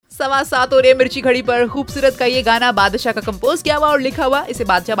7:15 हो रही है मिर्ची घड़ी पर। खूबसूरत का ये गाना बादशाह का कंपोज किया हुआ और लिखा हुआ, इसे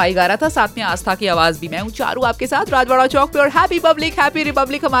बादशाह भाई गा रहा था, साथ में आस्था की आवाज भी। मैं हूँ चारू आपके साथ राजवाड़ा चौक पे और हैप्पी पब्लिक हैप्पी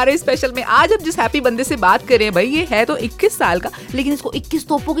रिपब्लिक हमारे स्पेशल में। आज हम जिस हैप्पी बंदे से बात कर रहे हैं भाई, ये है तो 21 साल का, लेकिन इसको 21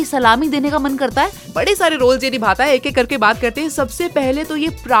 तोपों की सलामी देने का मन करता है। बड़े सारे रोल्स ये निभाता है, एक एक करके बात करते हैं। सबसे पहले तो ये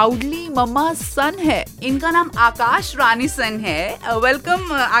प्राउडली मम्मा सन है, इनका नाम आकाश रानीसन है।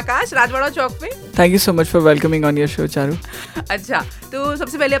 वेलकम आकाश राजवाड़ा चौक पे। Thank you so much for welcoming on your show Charu. अच्छा, तो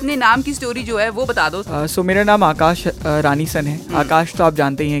सबसे पहले अपने नाम की स्टोरी जो है वो बता दो। सो मेरा नाम आकाश रानीसन है। आकाश तो आप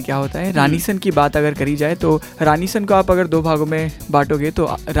जानते ही हैं क्या होता है। रानीसन की बात अगर करी जाए तो रानीसन को आप अगर 2 भागों में बांटोगे तो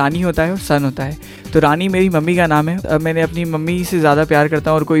रानी होता है और सन होता है। तो रानी मेरी मम्मी का नाम है। मैंने अपनी मम्मी से ज़्यादा प्यार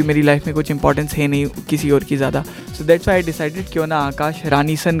करता हूँ और कोई मेरी लाइफ में कुछ इंपॉर्टेंस है नहीं किसी और की ज़्यादा। सो दैट्स व्हाई आई डिसाइडेड क्यों ना आकाश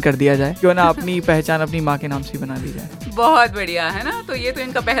रानीसन कर दिया जाए, क्यों ना अपनी पहचान अपनी माँ के नाम से बना दी जाए। बहुत बढ़िया है ना। तो ये तो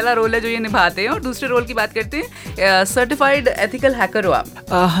इनका पहला रोल है जो ये निभाते हैं। और दूसरे रोल की बात करते हैं, सर्टिफाइड एथिकल हैकर हो आप।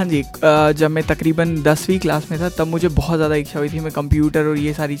 हाँ जी। जब मैं तकरीबन 10वीं क्लास में था तब मुझे बहुत ज़्यादा इच्छा हुई थी, मैं कंप्यूटर और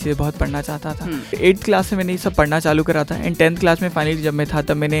ये सारी चीज़ें बहुत पढ़ना चाहता था। 8th क्लास से मैंने ये सब पढ़ना चालू करा था एंड 10th क्लास में फाइनली जब मैं था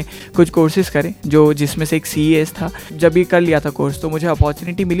तब मैंने कुछ कोर्सेज करे, जो जिसमें से एक CES था। जब ये कर लिया था कोर्स तो मुझे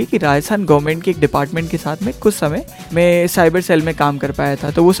अपॉर्चुनिटी मिली कि राजस्थान गवर्नमेंट के एक डिपार्टमेंट के साथ में कुछ समय मैं साइबर सेल में काम कर पाया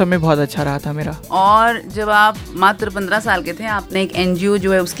था। तो वो समय बहुत अच्छा रहा था मेरा। और जब आप मात्र 15 साल के थे, आपने एक NGO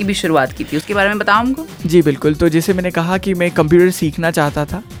जो है उसकी भी शुरुआत की थी, उसके बारे में बताओ हमको। जी बिल्कुल। तो जैसे मैंने कहा कि मैं कंप्यूटर सीखना चाहता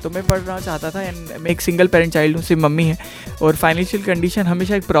था, तो मैं पढ़ना चाहता था एंड मैं एक सिंगल पेरेंट चाइल्ड हूँ, सिर्फ मम्मी है और फाइनेंशियल कंडीशन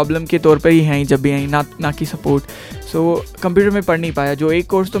हमेशा एक प्रॉब्लम के तौर पर ही आई जब भी आई, ना कि सपोर्ट। सो कंप्यूटर में पढ़ नहीं पाया। जो एक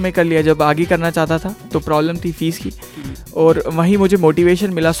कोर्स तो मैं कर लिया, जब आगे करना चाहता था तो प्रॉब्लम थी फीस की। और वहीं मुझे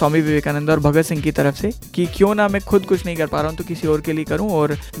मोटिवेशन मिला स्वामी विवेकानंद और भगत सिंह की तरफ से कि क्यों ना मैं खुद कुछ नहीं कर पा रहा हूँ तो किसी और के लिए करूँ।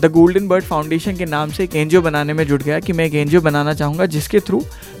 और द गोल्डन बर्ड फाउंडेशन के नाम से एक NGO बनाने में जुट गया कि मैं एक NGO बनाना चाहूँगा जिसके थ्रू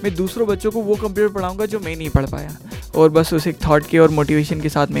मैं दूसरों बच्चों को वो कंप्यूटर पढ़ाऊँगा जो मैं नहीं पढ़ पाया। और बस उस एक थॉट के और मोटिवेशन के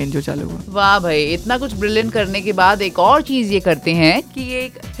साथ में NGO चालू हुआ। वाह भाई, इतना कुछ ब्रिलियंट करने के बाद एक और चीज़ ये करते हैं कि ये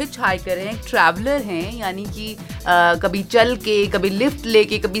एक हिच हाइकर हैं, एक ट्रैवलर हैं, यानी कि कभी चल के, कभी लिफ्ट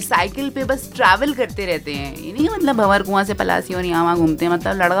लेके, कभी साइकिल पे बस ट्रैवल करते रहते हैं। ये नहीं मतलब भंवर कुआं से पलासी और यहाँ घूमते हैं,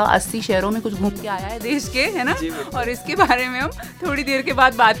 मतलब लड़का 80 शहरों में कुछ घूम के आया है देश के, है ना। और इसके बारे में हम थोड़ी देर के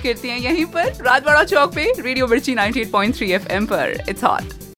बाद बात करते हैं यहीं पर राजवाड़ा चौक पे रेडियो मिर्ची 98.3 FM पर। It's hot.